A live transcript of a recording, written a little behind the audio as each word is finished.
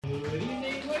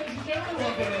gentlemen,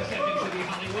 welcome to Second City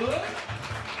Hollywood.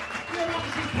 We're about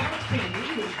to see Couch Candy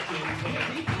with Jen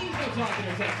Candy. Please go talk to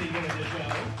her sexy during the show.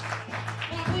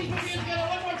 Now please put your hands together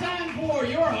one more time for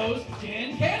your host,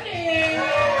 Jen Candy.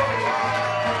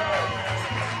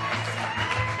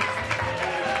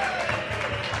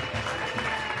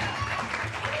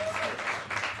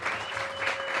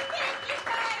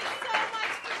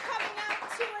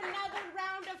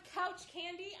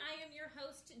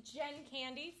 Jen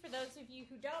Candy, for those of you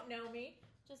who don't know me,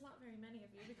 which is not very many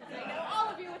of you because I know all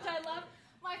of you, which I love.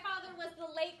 My father was the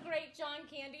late, great John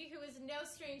Candy, who is no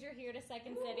stranger here to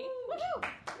Second City. Woohoo!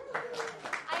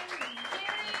 I'm very,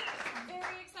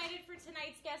 very excited for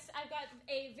tonight's guest. I've got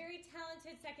a very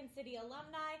talented Second City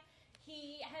alumni.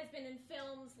 He has been in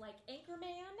films like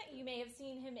Anchorman. You may have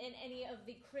seen him in any of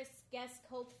the Chris Guest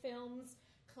cult films.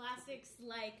 Classics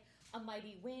like A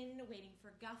Mighty Wind, Waiting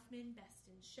for Guffman, Best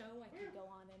in Show. I could go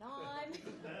on and on.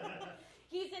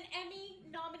 He's an Emmy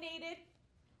nominated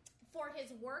for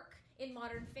his work in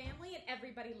Modern Family and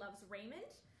Everybody Loves Raymond.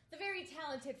 The very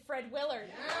talented Fred Willard.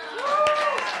 But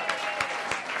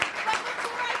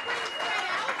before I bring Fred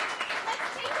out,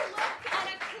 let's take a look at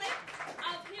a clip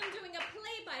of him doing a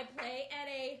play-by-play at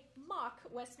a mock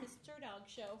Westminster Dog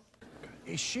Show.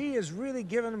 She is really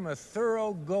giving him a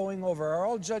thorough going over. Are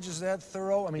all judges that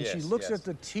thorough? I mean, Yes, she looks yes. at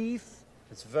the teeth.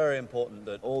 It's very important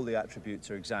that all the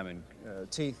attributes are examined.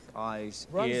 Teeth, eyes,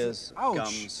 ears, Ouch.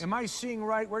 gums. Am I seeing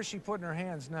right? Where's she putting her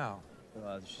hands now?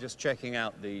 She's just checking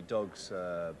out the dog's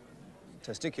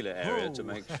testicular area Oh. to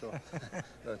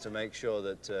make sure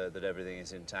that that everything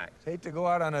is intact. Hate to go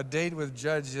out on a date with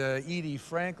Judge Edie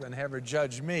Franklin, have her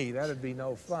judge me. That'd be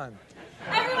no fun.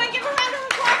 Everyone give a round of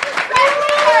applause for Fred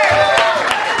Willard!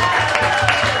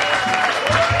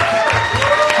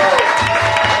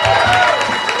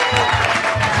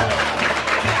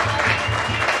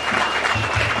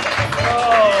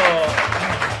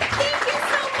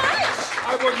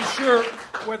 Sure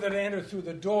whether to enter through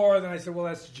the door. Then I said, well,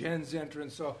 that's Jen's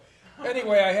entrance. So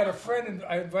anyway, I had a friend, and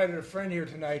I invited a friend here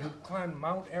tonight who climbed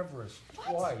Mount Everest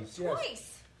twice. Yes.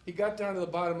 Twice? He got down to the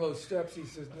bottom of those steps. He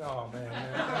says, no, man.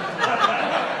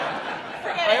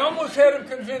 I almost had him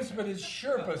convinced, but his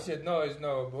Sherpa said, no, he's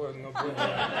no.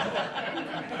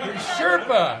 His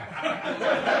Sherpa.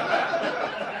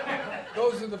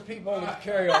 Those are the people that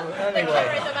carry all the... Anyway. They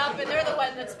carry them up, and they're the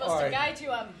one that's supposed All to right. guide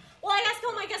you up. Well, I asked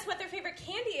all my guests what their favorite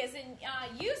candy is, and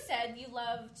you said you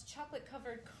loved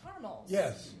chocolate-covered caramels.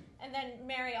 Yes. And then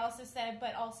Mary also said,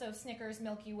 but also Snickers,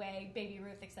 Milky Way, Baby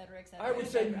Ruth, et cetera, et cetera. I would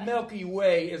say Milky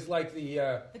Way is like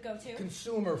the go-to?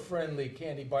 consumer-friendly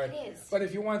candy bar. It is. But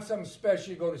if you want something special,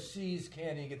 you go to C's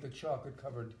Candy and get the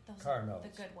chocolate-covered caramels. The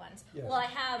good ones. Yes. Well, I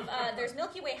have, there's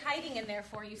Milky Way hiding in there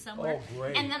for you somewhere. Oh,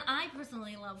 great. And then I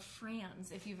personally love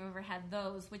Franz, if you've ever had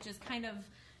those, which is kind of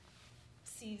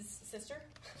C's sister.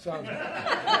 Sounds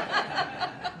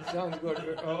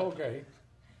good. Oh, okay.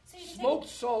 So you can Smoked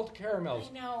salt caramels.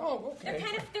 I know. Oh, okay.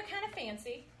 They're kind of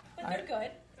fancy, but they're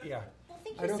good. Yeah. Well,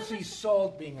 thank you I don't so see much.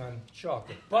 salt being on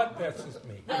chocolate, but that's just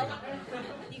me. Well,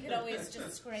 you could always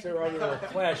just scrape They're it. already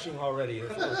clashing already.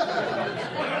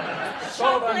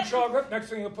 Salt on chocolate. Next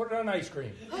thing you'll put it on ice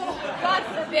cream. God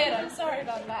forbid. I'm sorry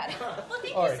about that. Well,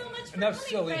 thank All you right. so much for Enough coming,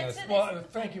 silliness. Fred, to Well, this.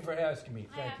 thank you for asking me.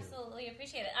 I Thank you. absolutely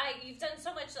appreciate it. You've done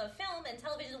so much film and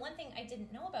television. One thing I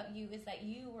didn't know about you is that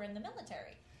you were in the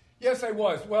military. Yes, I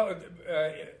was. Well,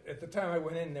 at the time I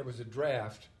went in, there was a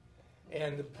draft,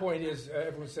 and the point is,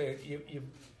 everyone say you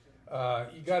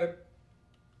got to.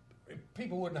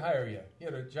 People wouldn't hire you. You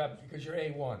had a job because you're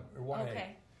A1 or 1A.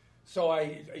 Okay. So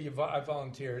I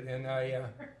volunteered, and I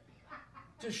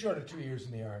just short of 2 years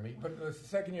in the Army. But the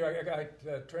second year, I got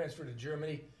transferred to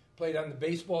Germany. Played on the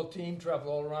baseball team. Traveled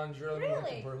all around Germany. Went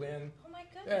Really? to Berlin. Oh my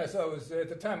goodness. Yeah, so it was, at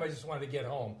the time I just wanted to get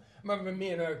home. I remember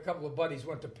me and a couple of buddies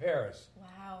went to Paris.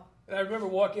 Wow. And I remember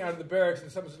walking out of the barracks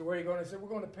and someone said, where are you going? I said, we're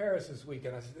going to Paris this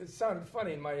weekend. I said, it sounded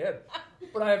funny in my head.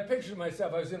 But I have pictures of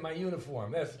myself. I was in my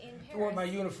uniform. I wore my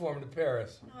uniform to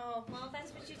Paris. Oh, well,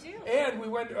 that's what you do. And we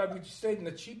stayed in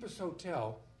the cheapest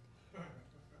hotel.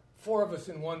 4 of us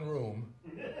in one room.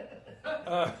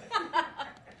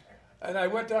 And I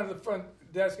went down to the front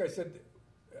desk. I said,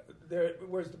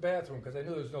 where's the bathroom? Because I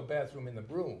knew there was no bathroom in the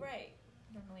room. Right.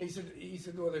 He said,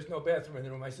 well, there's no bathroom in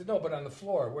the room. I said, no, but on the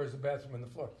floor. Where's the bathroom in the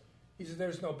floor? He said,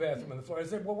 there's no bathroom in the floor. I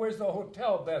said, well, where's the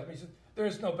hotel bathroom? He said,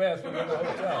 there's no bathroom in the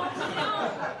hotel.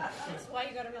 That's why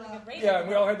you got a really good rating. Yeah, and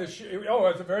we all had it's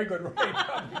a very good rate.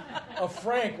 A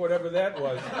franc, whatever that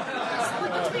was.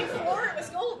 Between 4, it was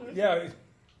golden. Yeah.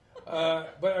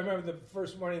 But I remember the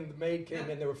first morning the maid came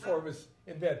in, there were 4 of us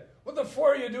in bed. What the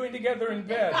 4 are you doing together in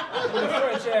bed? With a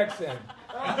French accent.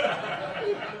 Well,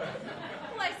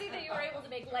 I see that you were able to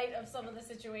make light of some of the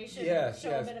situation Yes, and show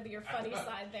yes. a bit of your funny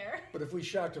side there. But if we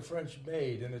shocked a French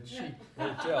maid in a cheap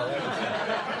hotel, that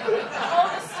All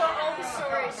the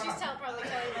stories. She's probably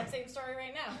telling that same story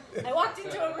right now. I walked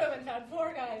into a room and found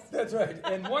 4 guys. that's right.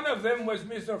 And one of them was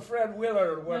Mr. Fred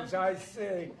Willard, which I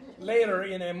say later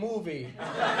in a movie.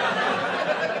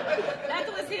 That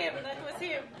was him.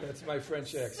 That's my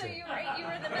French accent. So you were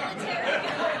in the military.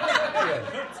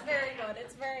 Yeah. It's very good.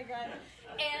 It's very good.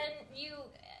 And you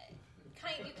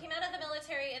came out of the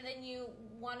military, and then you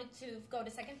wanted to go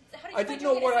to second. How did you I didn't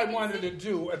know what I wanted to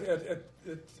do.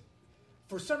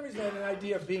 For some reason, I had an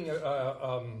idea of being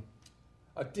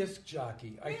a disc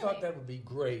jockey. Really? I thought that would be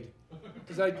great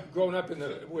because I'd grown up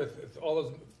with all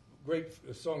those great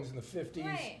songs in the 50s.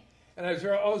 Right. And I was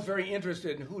always very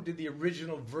interested in who did the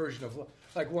original version of,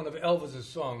 like one of Elvis's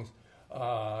songs.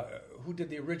 Who did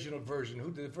the original version?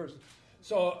 Who did the first?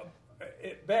 So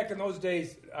back in those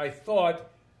days, I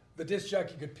thought the disc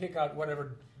jockey could pick out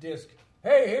whatever disc.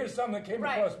 Hey, here's something that came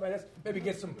across my desk. Maybe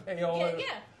get some payola. Yeah.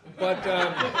 But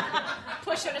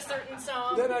Push in a certain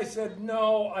song. then I said,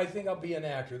 no, I think I'll be an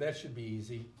actor. That should be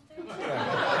easy. Was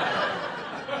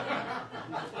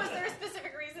there a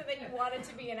specific reason that you wanted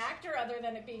to be an actor other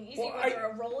than it being easy? Well, Was there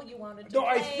a role you wanted to No,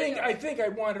 play? I think I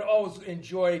always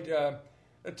enjoyed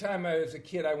the time I was a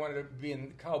kid. I wanted to be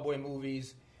in cowboy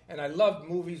movies, and I loved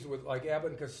movies with like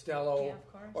Abbott and Costello, Yeah,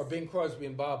 of course. or Bing Crosby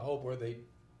and Bob Hope, where they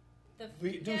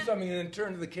do something and then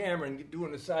turn to the camera and do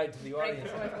an aside to the audience.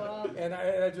 And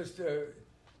I just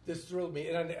this thrilled me.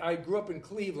 And I grew up in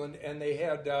Cleveland, and they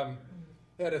had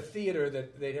a theater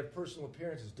that they'd have personal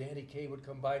appearances. Danny Kaye would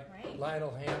come by, Right.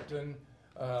 Lionel Hampton,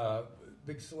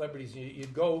 big celebrities.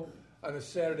 You'd go on a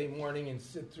Saturday morning and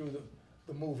sit through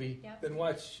the movie, Yep. then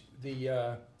watch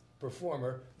the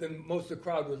performer. Then most of the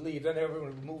crowd would leave. Then everyone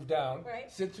would move down, Right.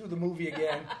 sit through the movie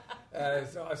again.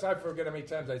 So I forget how many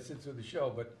times I sit through the show,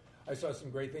 but I saw some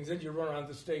great things. Then you run around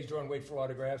the stage door and wait for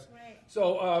autographs. Right.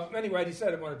 So anyway, I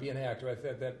decided I wanted to be an actor. I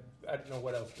thought that I didn't know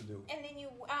what else to do. And then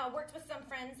you worked with some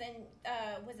friends, and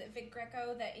was it Vic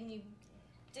Greco and you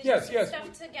did Yes, some yes.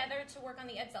 stuff together to work on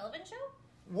the Ed Sullivan Show?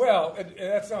 Well,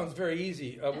 that sounds very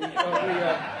easy.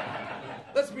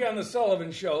 Let's be on the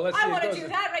Sullivan Show. Let's see. I want to do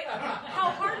that right now.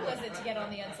 How hard was it to get on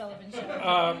the Ed Sullivan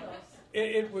Show?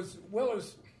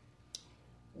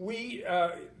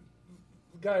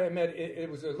 The guy I met, it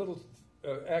was a little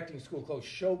acting school called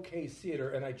Showcase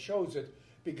Theater, and I chose it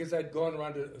because I'd gone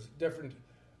around to different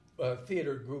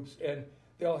theater groups, and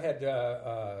they all had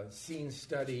scene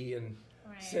study and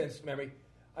sense memory.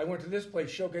 I went to this place,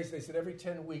 Showcase. They said every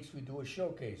 10 weeks we do a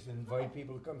showcase and invite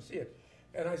people to come see it.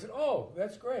 And I said, oh,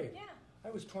 that's great. Yeah. I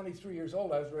was 23 years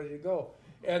old. I was ready to go.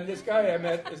 And this guy I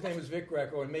met, his name was Vic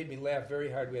Greco, and made me laugh very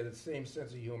hard. We had the same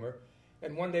sense of humor.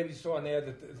 And one day we saw an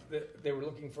ad that they were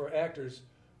looking for actors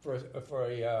for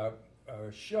a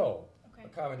show, a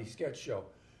comedy sketch show.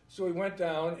 So we went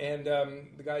down, and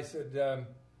the guy said, do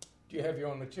you have your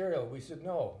own material? We said,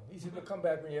 no. He said, well, come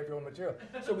back when you have your own material.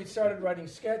 So we started writing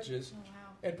sketches,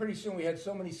 and pretty soon we had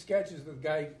so many sketches that the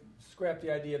guy scrapped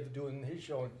the idea of doing his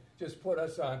show and just put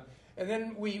us on. And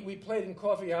then we played in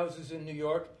coffee houses in New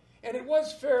York, and it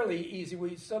was fairly easy.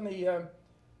 We suddenly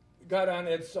got on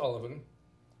Ed Sullivan.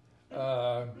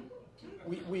 So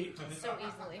easily.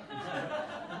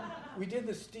 We did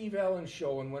the Steve Allen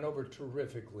Show and went over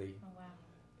terrifically. Oh, wow.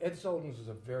 Ed Sullivan was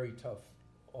a very tough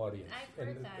audience. I've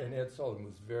heard that. And Ed Sullivan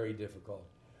was very difficult.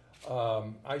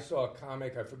 I saw a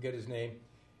comic, I forget his name.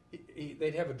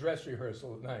 They'd have a dress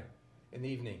rehearsal at night, in the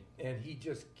evening, and he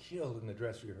just killed in the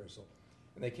dress rehearsal.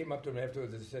 And they came up to him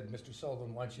afterwards and said, Mr.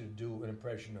 Sullivan wants you to do an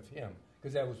impression of him,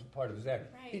 because that was part of his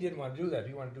act. Right. He didn't want to do that.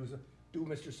 He wanted to do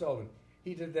Mr. Sullivan.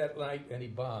 He did that night, and he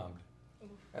bombed. Oof.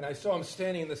 And I saw him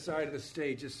standing on the side of the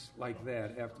stage just like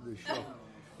that after the show.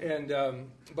 And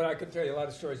but I could tell you a lot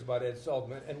of stories about Ed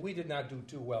Sullivan, and we did not do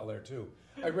too well there, too.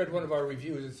 I read one of our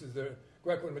reviews. This is the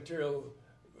Greco and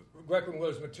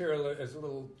Willard's material is a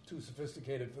little too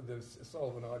sophisticated for the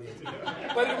Sullivan audience.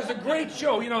 But it was a great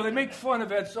show. You know, they make fun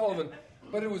of Ed Sullivan,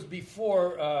 but it was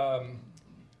before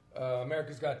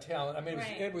America's Got Talent. I mean,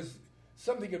 it was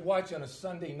something you could watch on a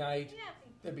Sunday night. Yeah.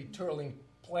 There'd be twirling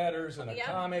platters and a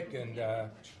comic and a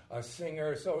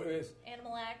singer. So it was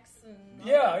Animal X and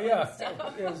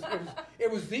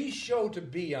It was the show to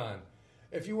be on.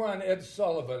 If you were on Ed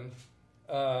Sullivan,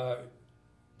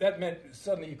 that meant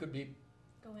suddenly you could be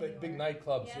big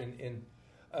nightclubs in.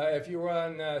 If you were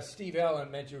on Steve Allen,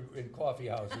 it meant you were in coffee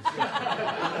houses.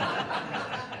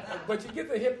 But you get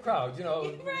the hip crowd, you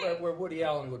know, where Woody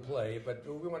Allen would play. But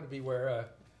we wanted to be where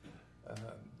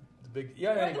the big.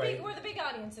 Yeah, anyway. Where the big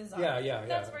audiences are. Yeah.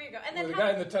 That's where you go. And then the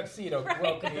guy in the tuxedo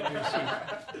welcoming you to your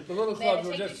seat. The little clubs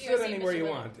will just sit anywhere you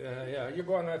want. You're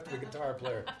going after the guitar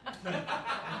player.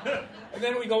 And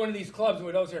then we go into these clubs and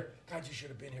we'd always hear, God, you should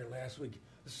have been here last week.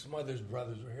 The Smothers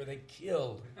Brothers were here. They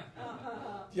killed.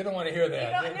 You don't want to hear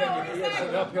that. It's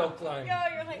an uphill climb. No,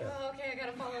 you're like, oh, okay, I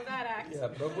got to follow that act. Yeah,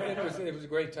 but it was a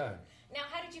great time. Now,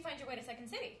 how did you find your way to Second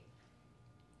City?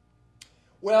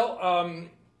 Well,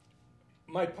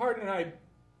 my partner and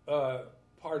I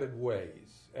parted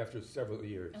ways after several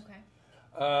years. Okay.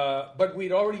 But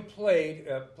we'd already played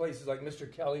places like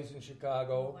Mr. Kelly's in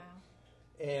Chicago. Oh,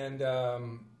 wow. And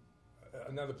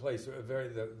another place,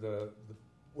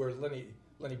 where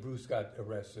Lenny Bruce got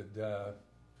arrested.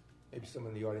 Maybe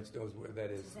someone in the audience knows where that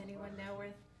is. Does anyone know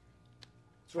where?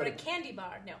 It's right. A candy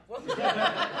bar. No.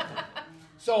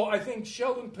 So I think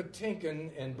Sheldon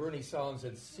Patinkin and Bernie Sahlins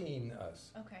had seen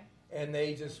us. Okay. And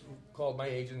they just called my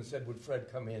agent and said, would Fred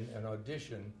come in and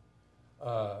audition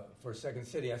for Second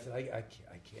City? I said, I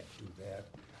can't do that.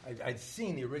 I'd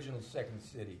seen the original Second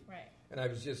City. Right. And I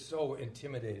was just so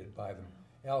intimidated by them.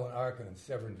 Alan Arkin and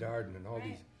Severin Darden and all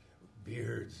these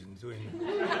beards and doing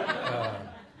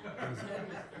things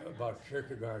about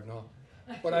Kierkegaard and all.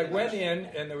 But I went in,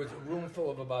 and there was a room full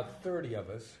of about 30 of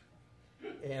us,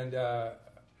 and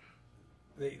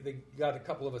they got a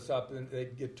couple of us up, and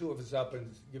they'd get two of us up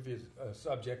and give you a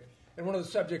subject. And one of the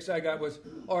subjects I got was,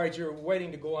 all right, you're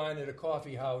waiting to go on at a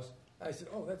coffee house. I said,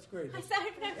 oh, that's great.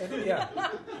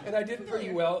 And I did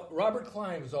pretty well. Robert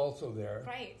Klein was also there.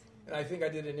 Right. And I think I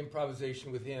did an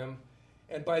improvisation with him.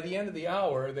 And by the end of the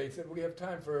hour, they said, well, we have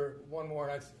time for one more.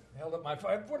 And I held up my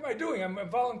phone. What am I doing? I'm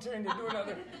volunteering to do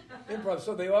another improv.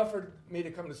 So they offered me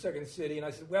to come to Second City. And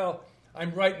I said, well,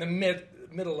 I'm right in the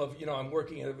middle of, I'm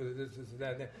working at this and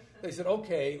that. And they said,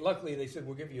 okay. Luckily, they said,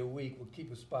 we'll give you a week. We'll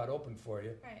keep a spot open for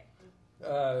you. Right.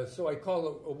 So I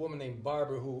called a woman named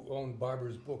Barbara who owned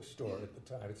Barbara's Bookstore at the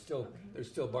time. There's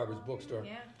still Barbara's Bookstore.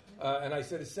 Yeah. And I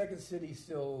said, is Second City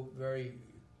still very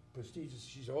prestigious?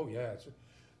 She said, oh, yeah.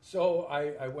 So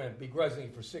I went begrudgingly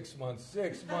for 6 months.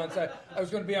 6 months. I was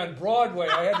going to be on Broadway.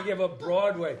 I had to give up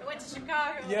Broadway. I went to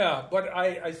Chicago. Yeah, but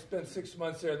I spent 6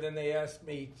 months there. Then they asked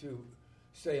me to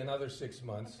stay another 6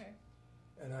 months. Okay.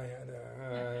 And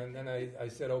and then I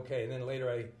said, okay. And then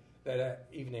later that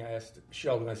evening I asked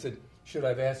Sheldon, I said, should I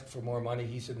have asked for more money?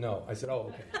 He said no. I said,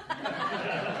 oh, okay.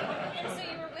 And so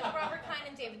you were with Robert Klein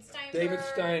and David Steinberg. David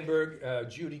Steinberg,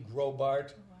 Judy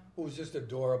Grobart, who was just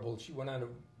adorable. She went on to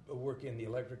work in the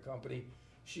electric company.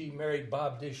 She married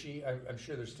Bob Dishy. I'm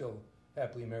sure they're still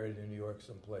happily married in New York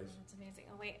someplace. Oh, that's amazing.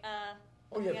 Oh, wait.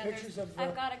 Pictures of...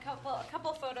 I've got a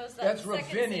couple photos. That's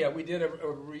Ravinia. We did a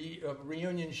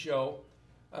reunion show.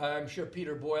 I'm sure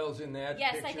Peter Boyle's in that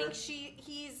picture. I think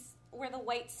he's where the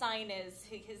white sign is.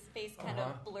 His face kind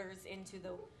of blurs into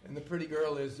the... And the pretty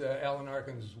girl is Alan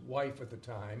Arkin's wife at the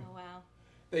time. Oh, wow.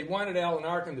 They wanted Alan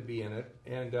Arkin to be in it,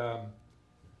 and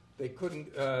they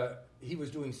couldn't... he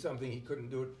was doing something, he couldn't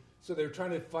do it. So they were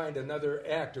trying to find another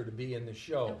actor to be in the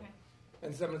show. Okay.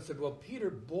 And someone said, well,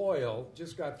 Peter Boyle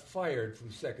just got fired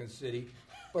from Second City,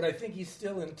 but I think he's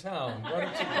still in town. Why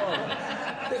don't you call him?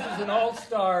 This is an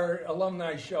all-star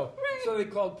alumni show. Right. So they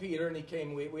called Peter, and he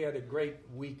came. We had a great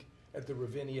week at the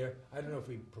Ravinia. I don't know if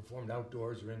we performed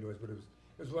outdoors or indoors, but it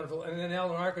was wonderful. And then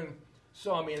Alan Arkin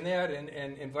saw me in that and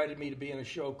invited me to be in a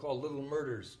show called Little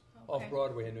Murders off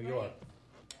Broadway in New York.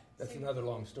 That's another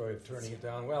long story of turning it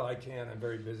down. Well, I can't. I'm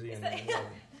very busy.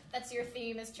 That's your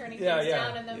theme, is turning things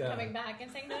down and then coming back and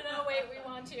saying, no, wait, we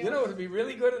want you. You know what would be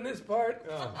really good in this part?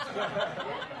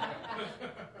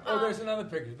 Oh, there's another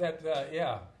picture.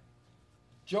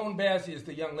 Joan Bassey is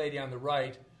the young lady on the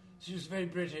right. She was very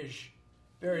British,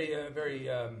 very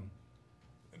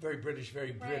British,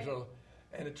 very brittle.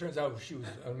 And it turns out she was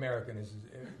American. As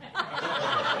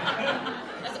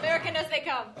American as they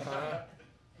come.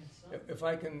 If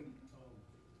I can...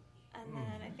 And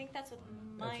then I think that's with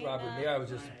mine. That's Robert. Yeah, I was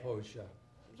just a pose shot.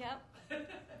 Yep.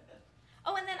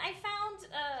 Oh, and then I found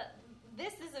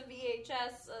this is a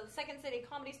VHS Second City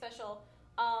comedy special,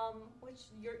 which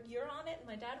you're on it, and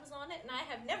my dad was on it, and I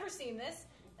have never seen this.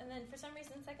 And then for some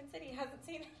reason, Second City hasn't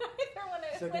seen it either when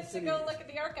I went to go look at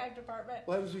the archive department.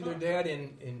 Well, I was with their dad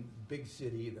in Big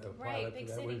City, the pilot Big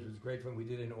for that, City. which was great fun. We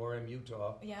did in Orem,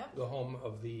 Utah, Yep. the home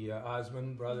of the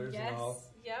Osmond brothers and all.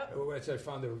 Yep. Which I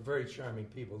found they were very charming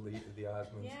people, the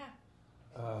Osmonds. Yeah.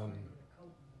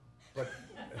 But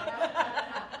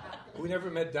we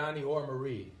never met Donnie or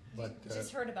Marie. But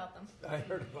just heard about them. I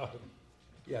heard about them.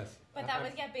 Yes. But that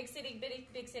was Big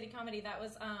City Comedy. That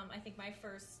was I think my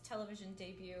first television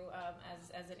debut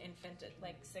as an infant at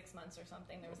like 6 months or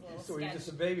something. There was a little So sketch. you were just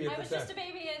a baby at the time. I was just a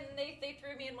baby, and they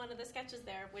threw me in one of the sketches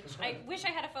there, which I wish I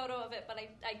had a photo of it, but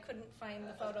I couldn't find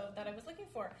the photo that I was looking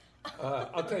for.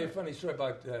 I'll tell you a funny story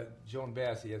about Joan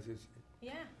Bassey.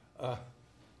 Yeah.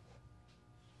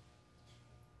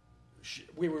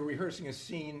 We were rehearsing a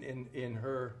scene in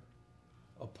her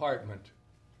apartment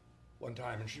one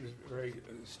time, and she was very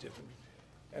stiff.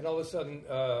 And all of a sudden,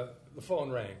 the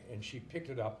phone rang, and she picked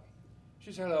it up.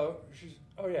 She said, hello. She said,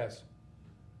 oh, yes.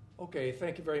 Okay,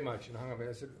 thank you very much. And hung up. And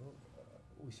I said,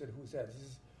 we said, who's that? This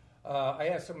is, I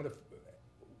asked someone if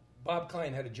Bob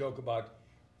Klein had a joke about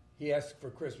he asked for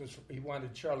Christmas, he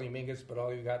wanted Charlie Mingus, but all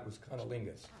he got was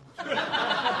cunnilingus.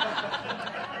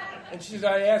 And she said,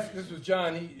 I asked, this was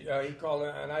John, he called,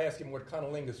 and I asked him what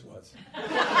cunnilingus was.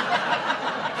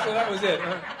 So that was it.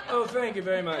 Oh, thank you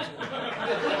very much.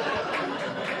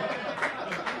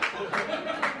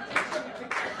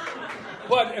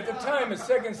 But at the time, at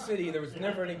Second City, there was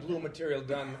never any blue material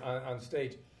done on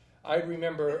stage. I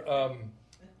remember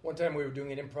one time we were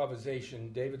doing an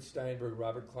improvisation, David Steinberg,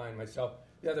 Robert Klein, myself,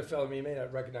 the other fellow you may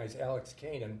not recognize, Alex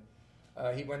Kanan.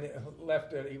 He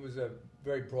was a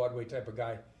very Broadway type of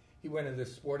guy. He went into the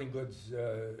sporting goods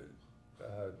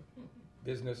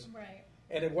business. Right.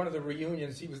 And at one of the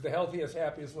reunions, he was the healthiest,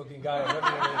 happiest looking guy I've ever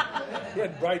met. He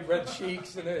had bright red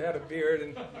cheeks and he had a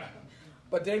beard.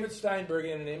 But David Steinberg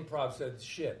in an improv said,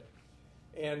 shit.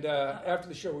 And after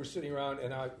the show, we were sitting around,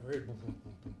 and I heard boom, boom,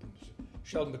 boom, boom, boom.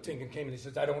 Sheldon Batinkin came and he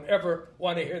says, I don't ever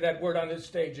want to hear that word on this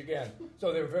stage again.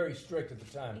 So they were very strict at the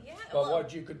time about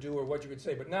what you could do or what you could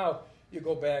say. But now you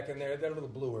go back and they're a little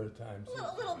bluer at times. A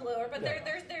little bluer, but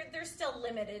they're still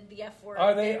limited, the F word.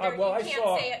 Are they? Well, you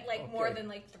can't say it more than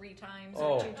 3 times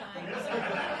or 2 times.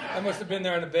 I must have been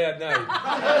there on a bad night.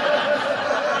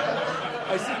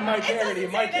 I see Mike Haggerty.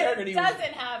 Mike Haggerty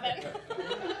doesn't happen.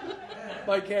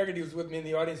 Mike Haggerty was with me in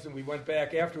the audience, and we went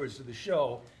back afterwards to the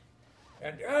show.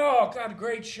 And, oh, God,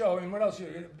 great show. And what else?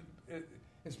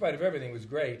 In spite of everything, it was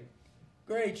great.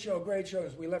 Great show, great show.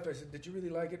 As we left, I said, did you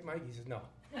really like it, Mike? He says, no.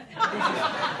 He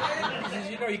says,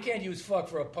 you know, you can't use fuck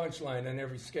for a punchline on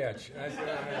every sketch. And I said,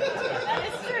 that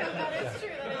is true. That is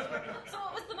true. So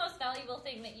what was the most valuable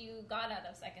thing that you got out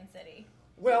of Second City?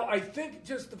 Well, I think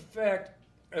just the fact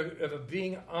of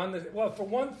being on the... Well, for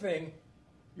one thing,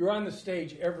 you're on the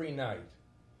stage every night.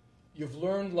 You've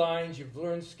learned lines, you've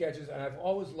learned sketches, and I've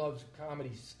always loved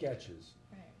comedy sketches.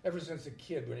 Right. Ever since a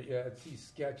kid, when you see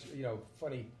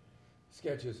funny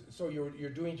sketches. So you're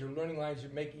learning lines,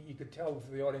 you could tell if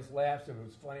the audience laughs if it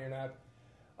was funny or not.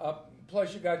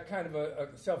 Plus, you got kind of a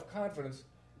self-confidence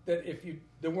that if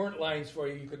there weren't lines for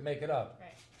you, you could make it up.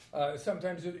 Right.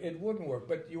 Sometimes it wouldn't work,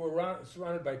 but you were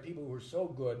surrounded by people who were so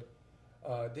good.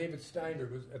 David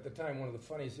Steinberg was, at the time, one of the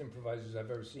funniest improvisers I've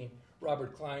ever seen.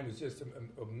 Robert Klein was just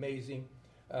amazing.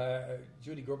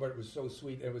 Judy Gorbart was so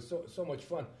sweet. It was so much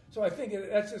fun. So I think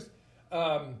that's just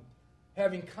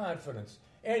having confidence.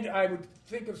 And I would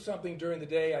think of something during the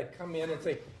day. I'd come in and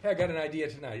say, hey, I got an idea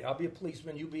tonight. I'll be a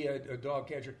policeman. You be a dog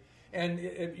catcher. And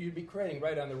you'd be creating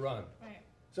right on the run. Right.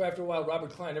 So after a while,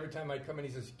 Robert Klein, every time I'd come in,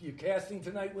 he says, you casting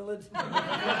tonight, Willard?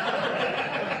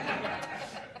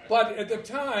 But at the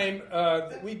time,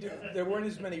 there weren't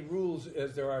as many rules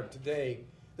as there are today.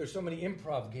 There's so many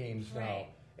improv games now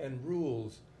and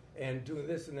rules and doing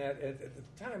this and that. At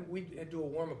the time, we'd do a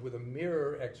warm-up with a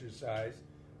mirror exercise,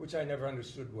 which I never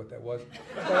understood what that was.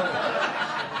 But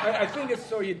I think it's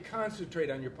so you'd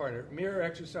concentrate on your partner. Mirror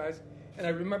exercise. And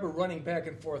I remember running back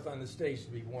and forth on the stage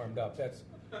to be warmed up. That's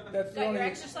the only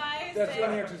exercise. That's the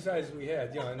only exercise we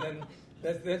had, And then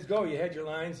let's go. You had your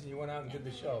lines and you went out and did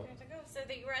the show. So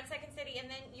that you were at Second City, and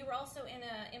then you were also in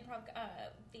a improv,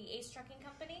 the Ace Trucking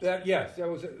Company. Yes, that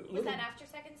was. Was that after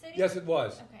Second City? Yes, it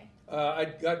was. Okay. I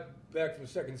got back from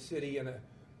Second City, and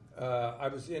I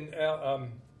was in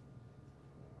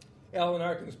Alan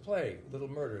Arkin's play, Little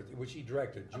Murder, which he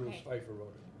directed. Jules Pfeiffer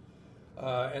wrote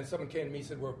it. And someone came to me and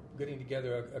said, we're getting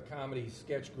together a comedy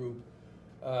sketch group.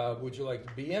 Would you like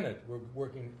to be in it? We're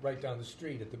working right down the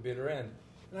street at the bitter end.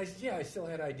 And I said, yeah, I still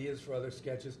had ideas for other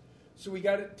sketches. So we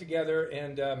got it together,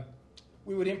 and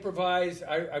we would improvise.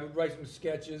 I would write some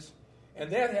sketches. And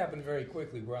that happened very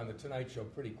quickly. We're on The Tonight Show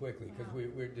pretty quickly because we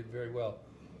did very well.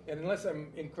 And unless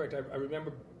I'm incorrect, I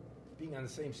remember being on the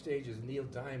same stage as Neil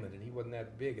Diamond, and he wasn't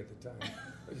that big at the time.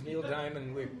 It was Neil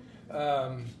Diamond.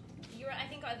 I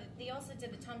think they also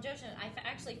did the Tom Jones show. I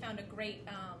actually found a great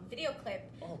video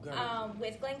clip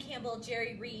with Glenn Campbell,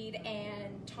 Jerry Reed,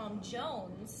 and Tom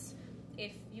Jones.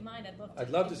 If you mind, I'd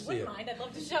love to see it. I'd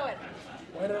love to show it.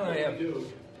 Why don't I have you?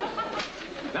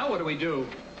 Now what do we do?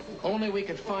 Only we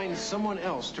could find someone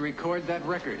else to record that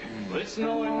record. It's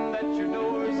knowing that your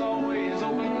door is always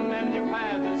open and your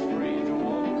path is free to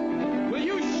walk. Will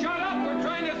you shut up? We're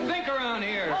trying to think around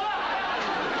here. I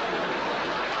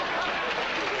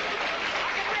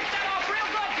can break that off real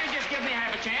good if you just give me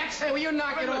half a chance. Hey, will you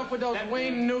knock it off with those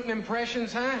Wayne Newton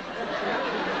impressions, huh?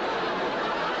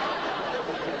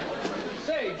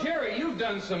 Say, Jerry, you've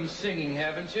done some singing,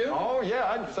 haven't you? Oh, yeah,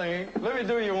 I'd sing. Let me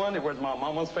do you one that was my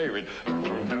mama's favorite.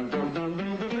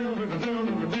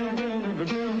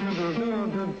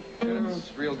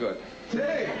 It's real good.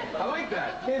 Hey, I like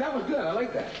that. Hey, that was good. I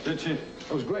like that. Did she?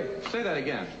 That was great. Say that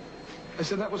again. I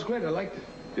said that was great. I liked it.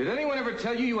 Did anyone ever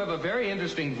tell you you have a very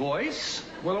interesting voice?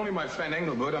 Well, only my friend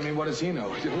Engelbert. I mean, what does he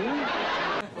know?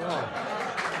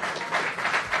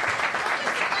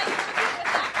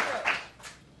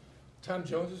 Tom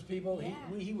Jones's people,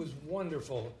 he was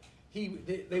wonderful.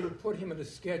 They would put him in a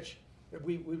sketch.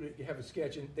 We would have a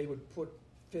sketch, and they would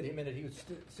fit him in it. He would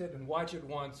sit and watch it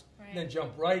once, and then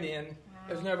jump right in. Wow.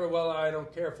 It was never, well, I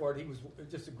don't care for it. He was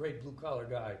just a great blue-collar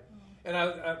guy. And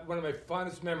one of my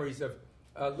fondest memories of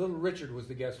Little Richard was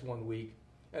the guest one week,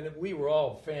 and we were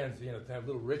all fans, of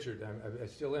Little Richard. I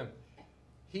still am.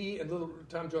 He and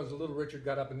Tom Jones and Little Richard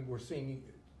got up and were singing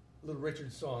Little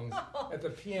Richard songs at the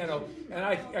piano, and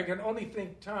I can only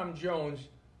think Tom Jones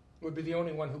would be the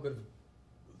only one who could have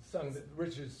sung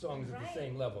Richard's songs at the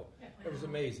same level. It was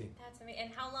amazing. That's amazing.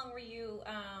 And how long were you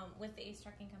with the Ace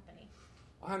Trucking Company?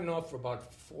 On and off for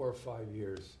about 4 or 5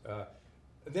 years.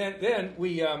 Then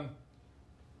we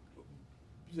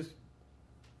just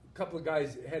a couple of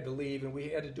guys had to leave, and we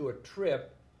had to do a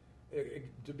trip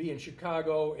to be in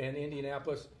Chicago and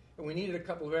Indianapolis, and we needed a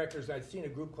couple of actors. I'd seen a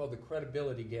group called the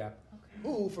Credibility Gap,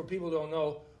 who, for people who don't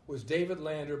know, was David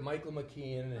Lander, Michael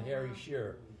McKean, and Harry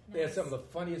Shearer. They had some of the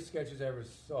funniest sketches I ever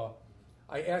saw.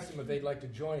 I asked them if they'd like to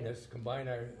join us, combine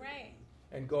our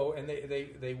and go, and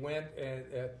they went, and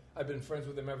I've been friends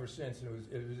with them ever since, and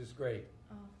it was just great.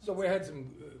 So we had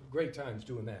some great times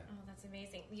doing that. Oh, that's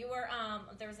amazing. You were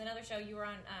there was another show. You were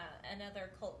on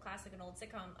another cult classic, an old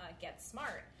sitcom, Get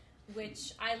Smart,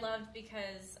 which I loved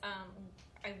because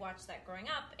I watched that growing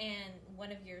up, and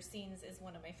one of your scenes is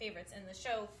one of my favorites in the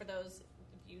show. For those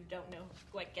you don't know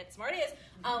what Get Smart is,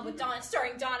 with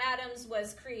starring Don Adams,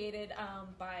 was created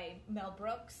by Mel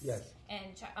Brooks. Yes.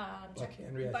 And Buck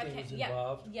Henry, I think, was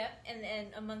involved. Yep, and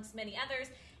amongst many others.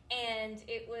 And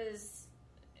it was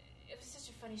such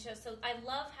a funny show. So I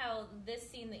love how this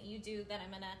scene that you do, that I'm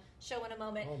going to show in a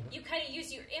moment, you kind of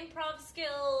use your improv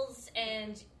skills,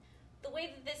 and the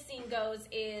way that this scene goes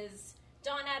is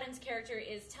Don Adams' character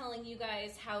is telling you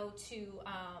guys how to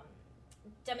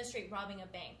demonstrate robbing a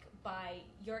bank. By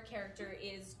your character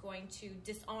is going to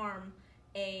disarm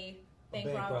a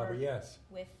bank robber yes.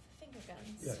 with finger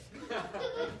guns. Yes.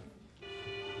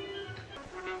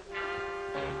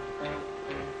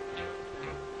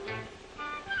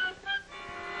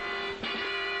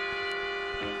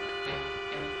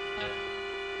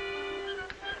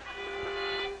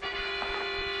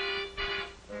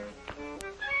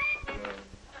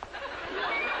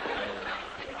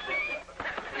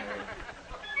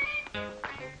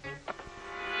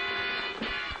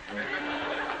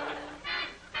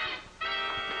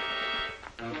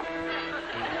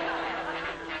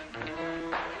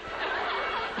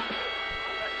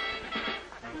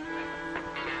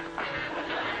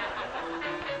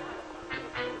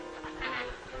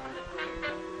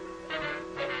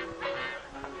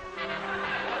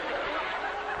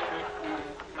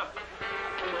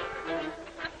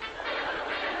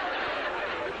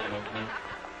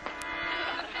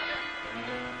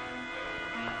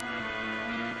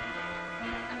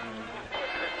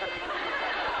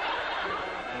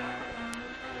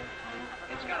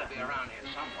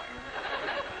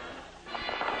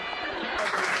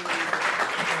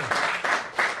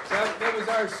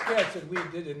 Our sketch that we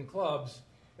did in clubs.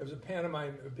 It was a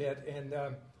pantomime bit, and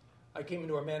I came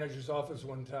into our manager's office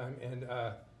one time, and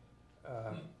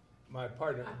my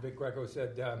partner, Vic Greco,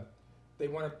 said they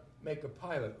want to make a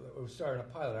pilot, or start in a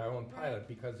pilot, our own pilot,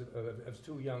 because it was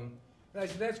too young. And I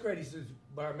said, that's great. He says,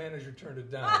 but our manager turned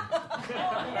it down.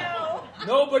 Oh, no.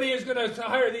 Nobody is going to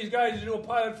hire these guys to do a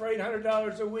pilot for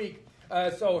 $800 a week.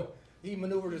 So he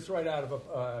maneuvered us right out of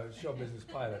a show business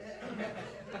pilot.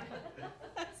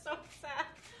 That's so sad.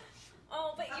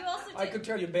 Oh, but you also did... I could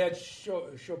tell you bad show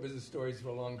business stories for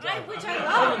a long time. Which I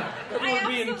love. Everyone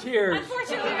would be in tears.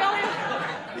 Unfortunately,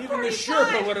 only even the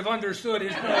Sherpa would have understood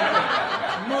his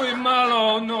muy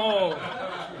malo, no.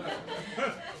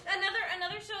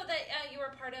 Another show that you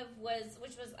were part of of was,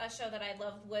 which was a show that I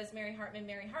loved, was Mary Hartman,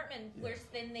 where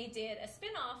then they did a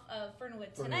spin-off of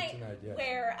Fernwood Tonight, yes.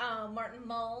 where Martin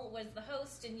Mull was the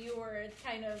host, and you were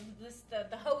kind of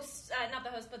the host, not the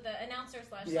host, but the announcer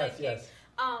 / sidekick, yes.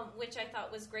 Which I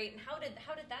thought was great. And how did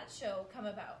that show come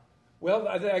about? Well,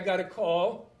 I got a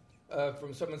call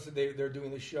from someone said they're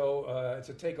doing the show. It's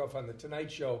a takeoff on the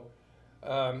Tonight Show,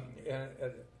 and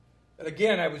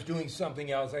again I was doing something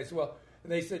else. I said, well,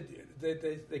 and they said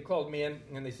they called me in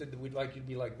and they said we'd like you to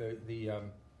be like the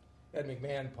Ed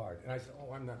McMahon part, and I said,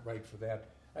 oh, I'm not right for that.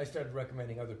 I started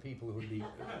recommending other people who would be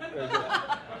very good.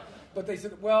 But they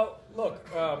said, well, look,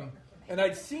 and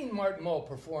I'd seen Martin Mull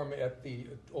perform at the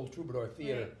Old Troubadour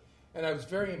Theater, and I was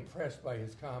very impressed by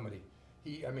his comedy.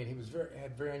 He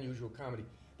had very unusual comedy.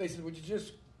 They said, would you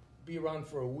just be around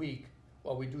for a week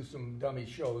while we do some dummy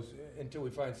shows until we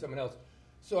find someone else?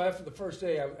 So after the first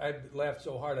day, I laughed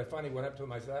so hard, I finally went up to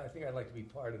him. I said, I think I'd like to be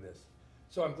part of this.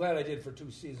 So I'm glad I did. For 2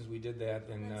 seasons we did that,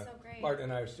 and That's so great. Martin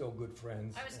and I are still good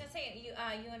friends. I was going to say, you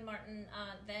and Martin,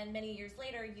 then many years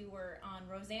later, you were on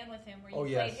Roseanne with him, where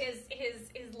you yes. played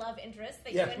his love interest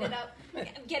that Yes. you ended up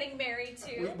getting married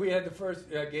to. We had the first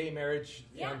gay marriage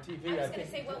on TV. I was going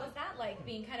to say, what was that like,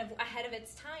 being kind of ahead of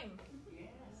its time?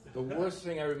 The worst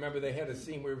thing I remember, they had a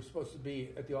scene where we were supposed to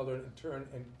be at the altar and turn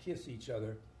and kiss each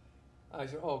other. I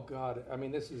said, oh, God, I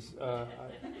mean, this is...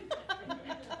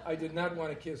 I did not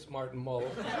want to kiss Martin Mull.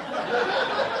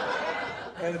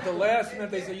 And at the last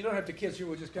minute, they said, you don't have to kiss her,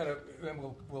 we'll just kind of...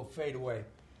 We'll fade away.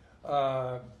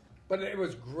 But it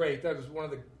was great. That was one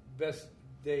of the best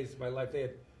days of my life. They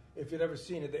had, if you'd ever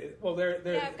seen it...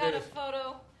 I've got a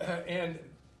photo. And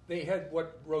they had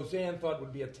what Roseanne thought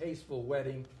would be a tasteful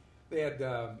wedding. They had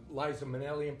Liza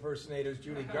Minnelli impersonators,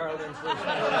 Judy Garland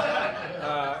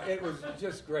impersonators. It was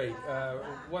just great.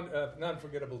 An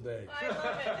unforgettable day. I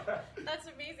love it. That's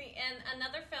amazing. And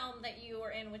another film that you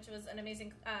were in, which was an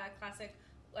amazing classic,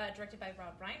 directed by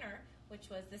Rob Reiner, which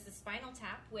was This Is Spinal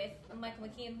Tap, with Michael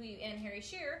McKean and Harry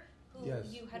Shearer, who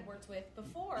you had worked with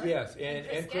before. Yes,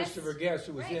 and Christopher Guest,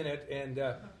 who was right. in it. And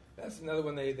that's another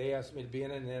one they asked me to be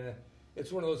in it. And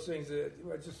it's one of those things that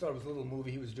I just thought it was a little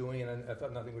movie he was doing, and I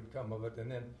thought nothing would come of it. And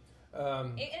then,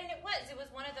 it was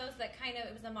one of those that kind of,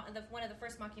 it was one of the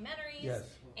first mockumentaries, yes.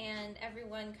 And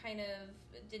everyone kind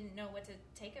of didn't know what to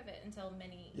take of it until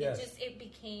yes. it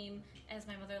became, as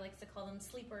my mother likes to call them,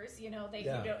 sleepers. You know, they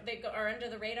are under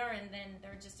the radar, and then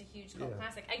they're just a huge cult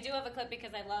classic. I do have a clip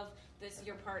because I love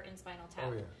your part in Spinal Tap.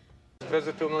 Oh, yeah.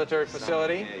 Visit to a military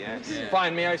facility. Yes.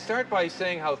 Fine. May I start by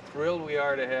saying how thrilled we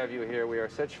are to have you here. We are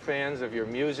such fans of your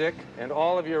music and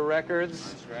all of your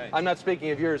records. That's right. I'm not speaking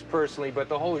of yours personally, but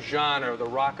the whole genre of the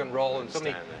rock and roll and so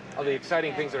many of the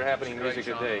exciting things that are happening in music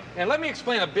today. And let me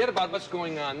explain a bit about what's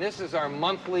going on. This is our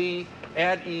monthly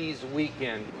At Ease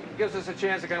weekend. It gives us a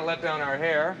chance to kind of let down our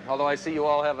hair, although I see you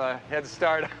all have a head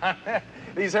start on it.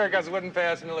 These haircuts wouldn't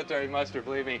pass military muster,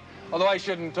 believe me. Although I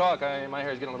shouldn't talk. My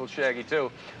hair's getting a little shaggy, too.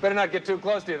 Better not get too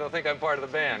close to you. They'll think I'm part of the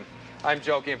band. I'm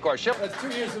joking, of course. That's 2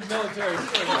 years of military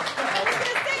service. I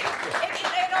was going to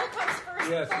say, it all comes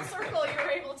full circle. You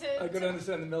were able to... I could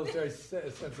understand the military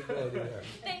sensibility there.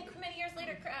 Then many years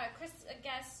later, Chris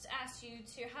Guest asked you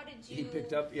to... How did you... He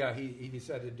picked up... Yeah, he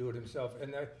decided to do it himself.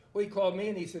 And he called me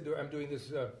and he said, I'm doing this...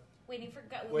 Waiting for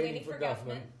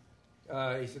Guffman.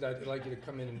 He said, I'd like you to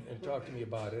come in and talk to me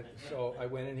about it. So I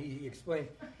went in, he explained.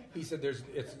 He said,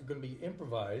 it's going to be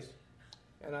improvised.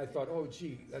 And I thought, oh,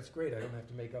 gee, that's great. I don't have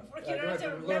to make up. You don't have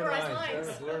to memorize lines. I don't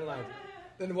have to learn lines.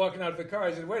 Then walking out of the car,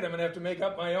 I said, wait, I'm going to have to make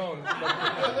up my own.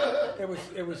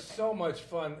 It was so much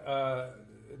fun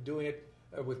doing it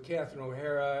with Catherine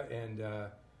O'Hara and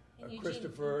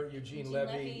Eugene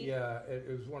Levy. Yeah,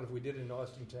 it was wonderful. We did it in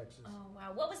Austin, Texas. Oh,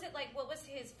 wow. What was it like? What was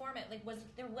his format? Like,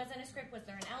 there wasn't a script? Was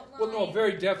there an outline? Well, no,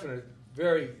 very definite,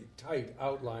 very tight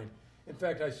outline. In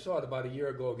fact, I saw it about a year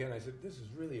ago again. I said, this is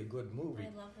really a good movie.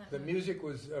 I love that The movie. music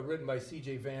was written by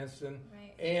C.J. Vanston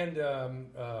and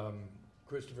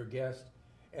Christopher Guest.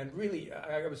 And really,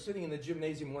 I was sitting in the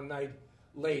gymnasium one night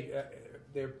late.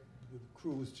 The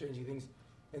crew was changing things.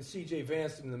 And C.J.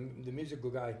 Vanston, the musical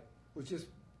guy, was just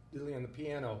diddling on the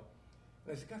piano.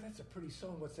 And I said, God, that's a pretty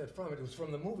song. What's that from? It was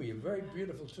from the movie. Very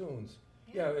beautiful tunes.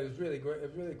 Yeah, it was really great. A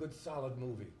really good, solid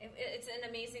movie. It's an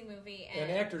amazing movie.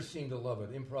 And actors seem to love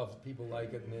it. Improv people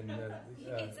like it. And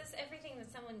it's just everything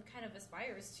that someone kind of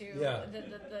aspires to. Yeah.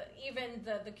 Even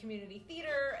the community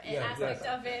theater aspect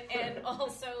of it, and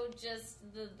also just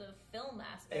the film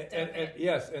aspect of it.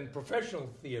 Yes, and professional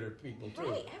theater people,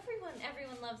 too. Right,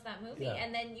 everyone loves that movie. Yeah.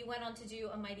 And then you went on to do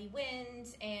A Mighty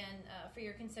Wind and For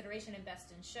Your Consideration and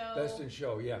Best in Show. Best in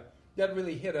Show, yeah. That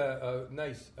really hit a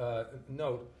nice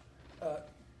note.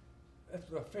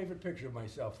 That's a favorite picture of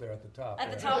myself there at the top.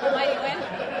 At the top of Mighty Wind?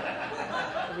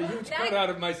 I have a huge cutout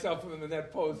of myself in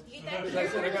that pose. Because I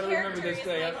said, I got to remember this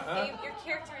day. Your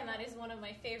character in that is one of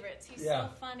my favorites. He's so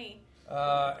funny.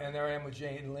 And there I am with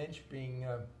Jane Lynch being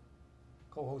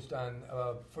co-host on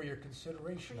For Your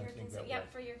Consideration, I think that was.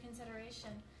 For Your Consideration.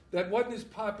 That wasn't as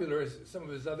popular as some of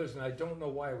his others, and I don't know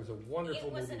why. It was a wonderful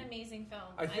movie. It was an amazing film.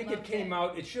 I think it came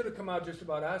out, it should have come out just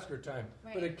about Oscar time,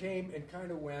 but it came and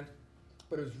kind of went,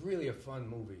 but it was really a fun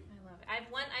movie. I love it. I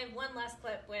have one last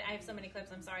clip. I have so many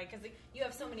clips, I'm sorry, because you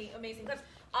have so many amazing clips.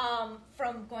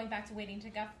 From going back to Waiting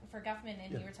for Guffman,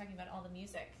 and you were talking about all the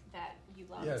music that you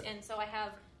loved. Yes. And so I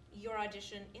have your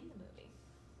audition in the movie.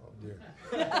 Oh, dear.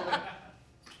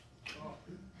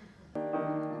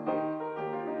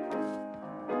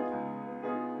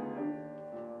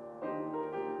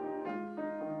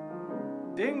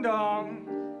 Ding dong.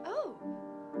 Oh,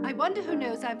 I wonder who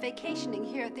knows I'm vacationing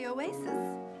here at the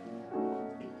Oasis.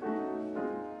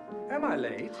 Am I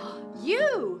late?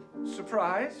 You!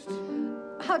 Surprised?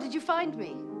 How did you find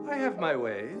me? I have my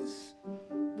ways.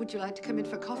 Would you like to come in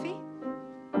for coffee?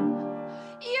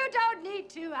 You don't need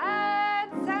to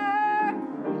answer.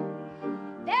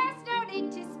 There's no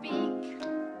need to speak.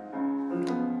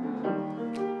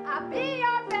 I'll be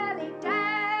your belly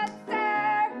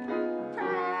dancer,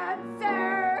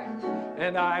 prancer.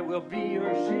 And I will be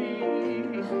your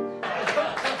sheep.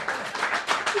 How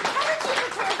did you prepare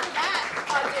for that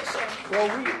audition? Well,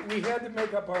 we had to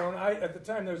make up our own. At the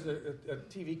time, there was a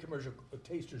TV commercial, a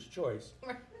Taster's Choice,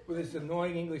 where this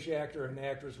annoying English actor and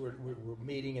actress were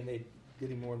meeting, and they're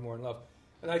getting more and more in love.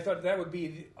 And I thought that would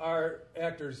be our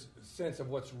actor's sense of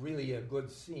what's really a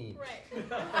good scene. Right.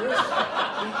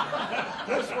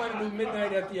 Chris wanted to do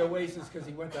Midnight at the Oasis because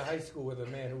he went to high school with a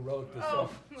man who wrote this song.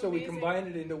 So we combined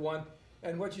it into one.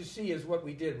 And what you see is what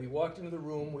we did. We walked into the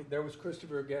room. There was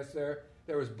Christopher Guest there.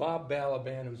 There was Bob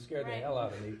Balaban, who scared the hell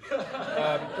out of me.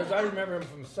 Because I remember him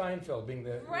from Seinfeld being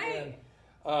the... Right.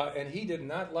 And he did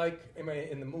not like,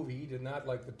 in the movie, he did not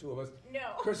like the two of us.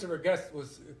 No. Christopher Guest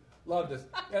loved us.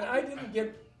 And I didn't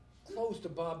get close to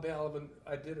Bob Balaban.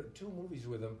 I did 2 movies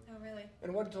with him. Oh, really?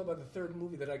 And it wasn't until about the 3rd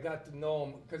movie that I got to know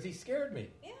him, because he scared me.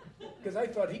 Yeah. Because I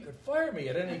thought he could fire me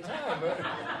at any time.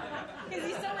 Because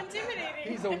he's so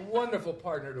intimidating. He's a wonderful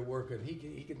partner to work with.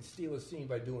 He can steal a scene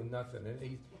by doing nothing. And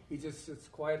he just sits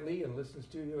quietly and listens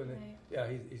to you. And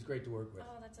he's great to work with.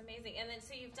 Oh, that's amazing. And then,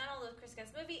 so you've done all the Chris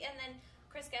Guest movie, and then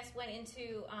Chris Guest went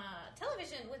into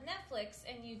television with Netflix,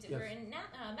 and you were in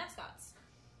Mascots.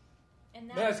 And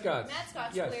Mascots,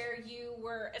 yes. Where you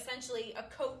were essentially a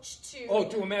coach to... Oh,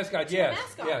 to a mascot, to yes. A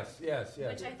mascot, yes.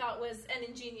 Which I thought was an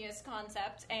ingenious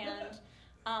concept, and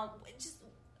just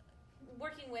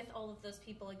working with all of those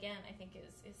people again, I think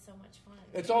is so much fun.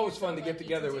 It's always fun to get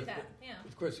together with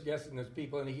Chris Guest and those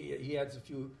people, and he adds a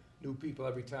few new people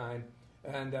every time,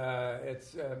 and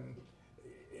it's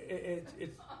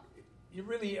you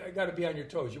really got to be on your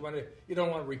toes. You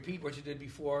don't want to repeat what you did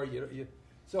before.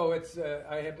 So it's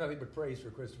I have nothing but praise for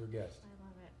Christopher Guest. I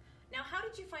love it. Now, how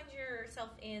did you find yourself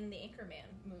in the Anchorman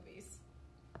movies?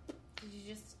 Did you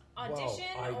just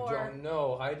audition?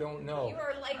 Wow, I don't know. You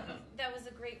were like, that was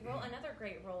a great role, another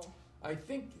great role. I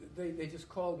think they just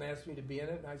called and asked me to be in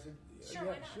it, and I said,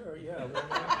 Sure.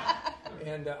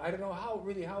 And I don't know how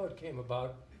it came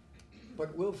about,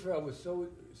 but Will Ferrell was so.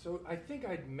 I think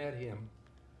I'd met him.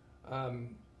 I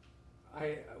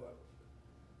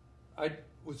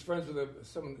was friends with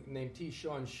someone named T.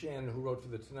 Sean Shen, who wrote for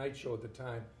The Tonight Show at the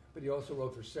time, but he also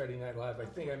wrote for Saturday Night Live. I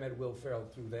think I met Will Ferrell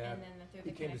through that. And then through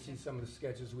he came to see some of the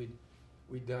sketches we'd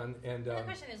done. And the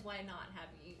question is, why not have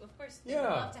you? Of course, we'd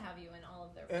love to have you in all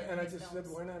of their and I just films.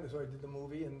 said, why not? So I did the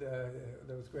movie, and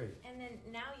that was great. And then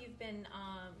now you've been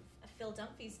Phil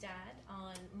Dunphy's dad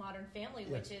on Modern Family,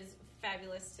 which is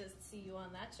fabulous to see you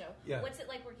on that show. Yeah. What's it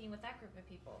like working with that group of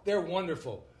people? They're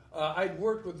wonderful. I'd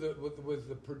worked with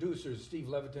the producers, Steve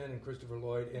Levitan and Christopher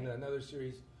Lloyd, in another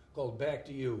series called Back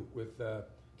to You with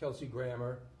Kelsey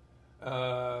Grammer.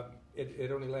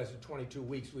 It only lasted 22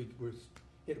 weeks. We were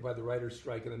hit by the writer's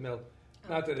strike in the middle.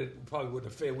 Not that it probably would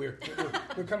have failed. We're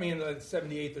coming in the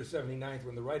 78th or 79th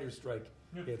when the writer's strike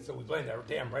hit, so we blamed our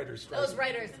damn writer's strike. Those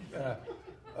writers.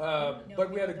 But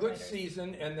we had a good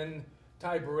season, and then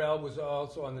Ty Burrell was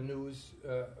also on the news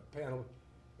panel,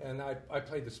 and I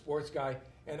played the sports guy.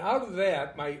 And out of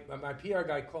that, my PR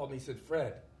guy called me and said,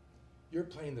 Fred, you're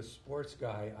playing the sports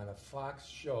guy on a Fox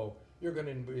show. You're going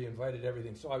to be invited to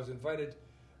everything. So I was invited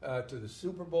to the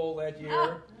Super Bowl that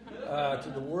year,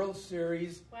 to the World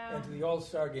Series, and to the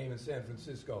All-Star game in San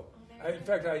Francisco. In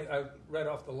fact, I read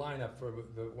off the lineup for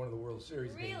one of the World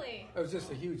Series games. Really? It was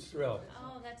just a huge thrill.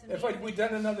 Oh, that's amazing. If we'd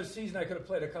done another season, I could have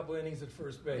played a couple innings at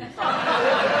first base.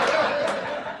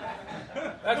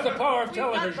 That's the power of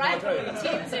television, I'll tell you.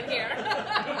 Teams in here.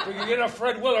 We could get a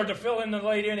Fred Willard to fill in the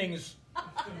late innings.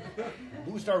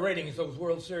 Boost our ratings, those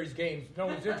World Series games. No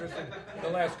one's interested in the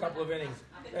last couple of innings.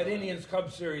 That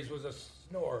Indians-Cubs series was a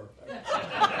snore.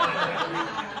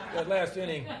 That last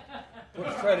inning,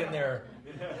 put Fred in there.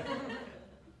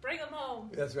 Bring him home.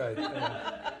 That's right.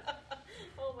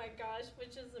 Oh my gosh,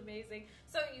 which is amazing.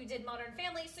 So you did Modern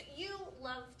Family. So you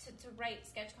love to write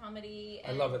sketch comedy.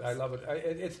 I love it.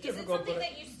 It's difficult. Is it something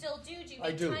that you still do? Do you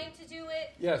make time to do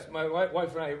it? Yes, my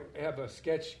wife and I have a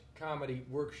sketch comedy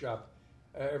workshop.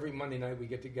 Every Monday night we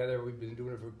get together. We've been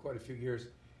doing it for quite a few years.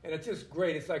 And it's just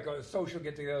great. It's like a social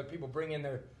get-together. People bring in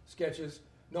their sketches.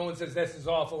 No one says, this is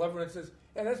awful. Everyone says,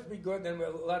 yeah, that's pretty good. Then a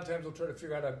lot of times we'll try to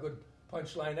figure out a good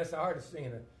punchline. That's the hardest thing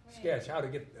in a sketch, how to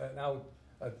get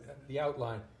the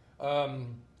outline.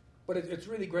 But it's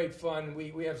really great fun.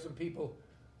 We have some people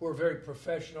who are very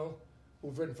professional,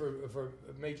 who've written for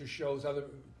major shows.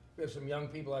 We have some young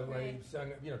people. I've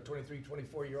 23,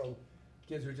 24-year-old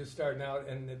kids who are just starting out,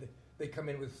 and they come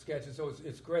in with sketches. So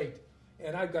it's great.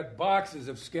 And I've got boxes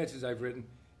of sketches I've written.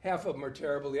 Half of them are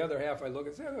terrible. The other half I look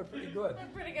and say, they're pretty good. They're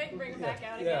pretty good. Bring them back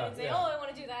out again and say, I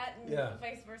want to do that, and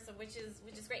vice versa, which is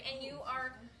great. And you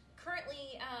are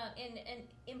currently in an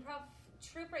improv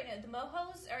troupe right now, the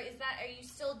Mohos, or are you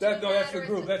still doing that? No, that's the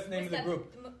group. That's the name of the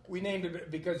group. We named it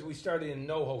because we started in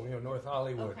NoHo, North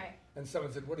Hollywood. Okay. And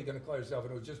someone said, what are you going to call yourself?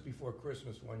 And it was just before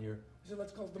Christmas one year. We said,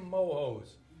 let's call it the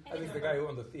Mohos. I think the guy who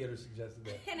owned the theater suggested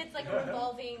that. And it's like a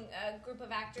revolving group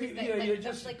of actors. You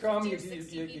just come,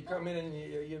 you come in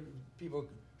and people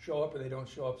show up or they don't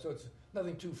show up. So it's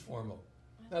nothing too formal.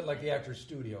 Not like the Actors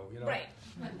Studio, Right.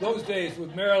 Those days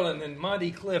with Marilyn and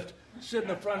Monty Clift sitting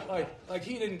in the front like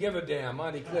he didn't give a damn,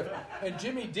 Monty Clift. And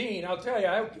Jimmy Dean, I'll tell you,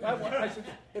 I said,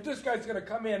 if this guy's going to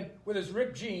come in with his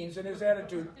ripped jeans and his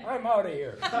attitude, I'm out of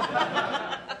here.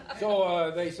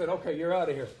 So they said, okay, you're out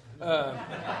of here.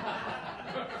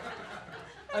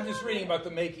 I'm just reading about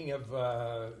the making of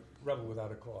Rebel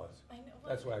Without a Cause. I know.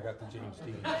 That's why I got the James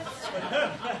Dean. I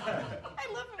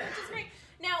love it, which is great.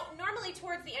 Now, normally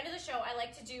towards the end of the show, I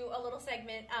like to do a little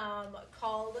segment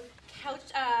called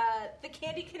The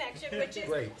Candy Connection, which is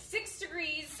 6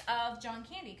 degrees of John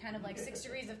Candy, kind of like 6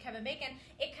 degrees of Kevin Bacon.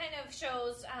 It kind of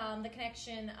shows the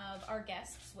connection of our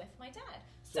guests with my dad.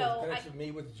 So connection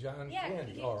me with John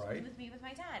Candy. All right. With me with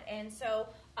my dad. And so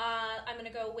I'm going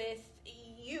to go with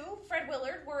you, Fred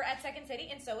Willard. We're at Second City,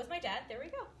 and so is my dad. There we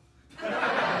go.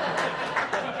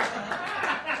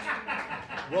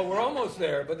 Well, we're almost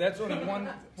there, but that's only one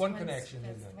connection.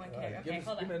 That's one connection. Right, okay,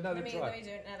 hold on. Give me another try. Let me do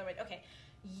it another way. Okay.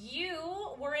 You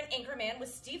were an Anchorman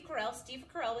with Steve Carell. Steve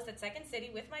Carell was at Second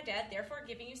City with my dad, therefore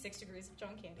giving you 6 degrees of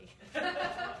John Candy.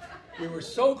 We were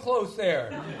so close there.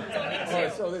 It's only 2.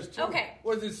 Right, so there's 2. Okay.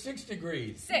 Was it 6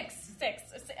 degrees? 6.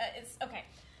 It's okay.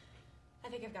 I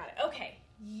think I've got it. Okay.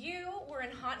 You were in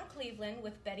Hot in Cleveland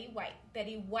with Betty White.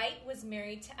 Betty White was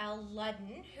married to Al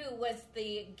Ludden, who was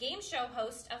the game show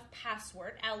host of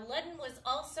Password. Al Ludden was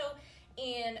also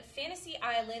in Fantasy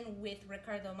Island with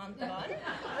Ricardo Montalban.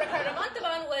 Ricardo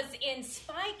Montalban was in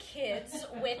Spy Kids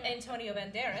with Antonio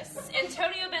Banderas.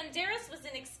 Antonio Banderas was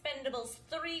in Expendables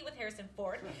 3 with Harrison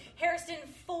Ford. Harrison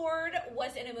Ford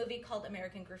was in a movie called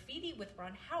American Graffiti with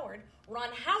Ron Howard.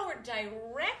 Ron Howard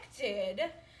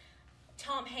directed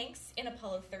Tom Hanks in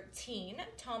Apollo 13.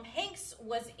 Tom Hanks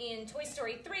was in Toy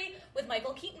Story 3 with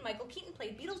Michael Keaton. Michael Keaton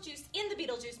played Beetlejuice in the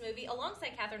Beetlejuice movie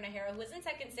alongside Catherine O'Hara, who was in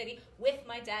Second City with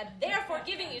my dad, therefore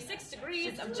giving you 6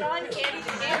 degrees of John Candy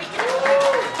to Candy.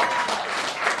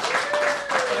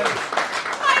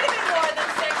 Might have been more than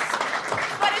 6,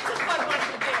 but it's a fun one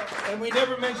to do. And we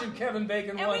never mentioned Kevin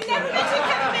Bacon once. And we never mentioned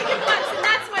Kevin Bacon once, and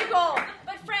that's my goal.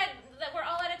 But Fred, we're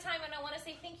all out of time, and I want to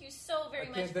say thank you so very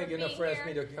much for being here. I can't think enough for asking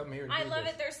me to come here and I love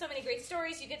it. There's so many great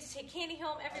stories. You get to take candy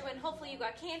home. Everyone, hopefully you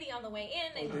got candy on the way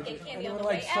in, and you get candy on the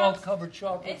way out. Salt-covered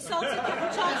chocolate. It's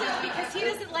salt-covered chocolate because he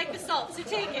doesn't like the salt, so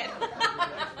take it.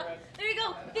 There you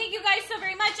go. Thank you guys so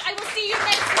very much. I will see you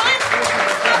next month.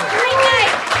 Have a great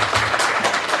night.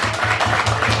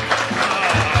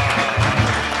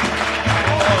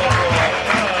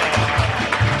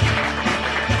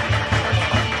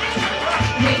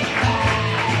 Wait.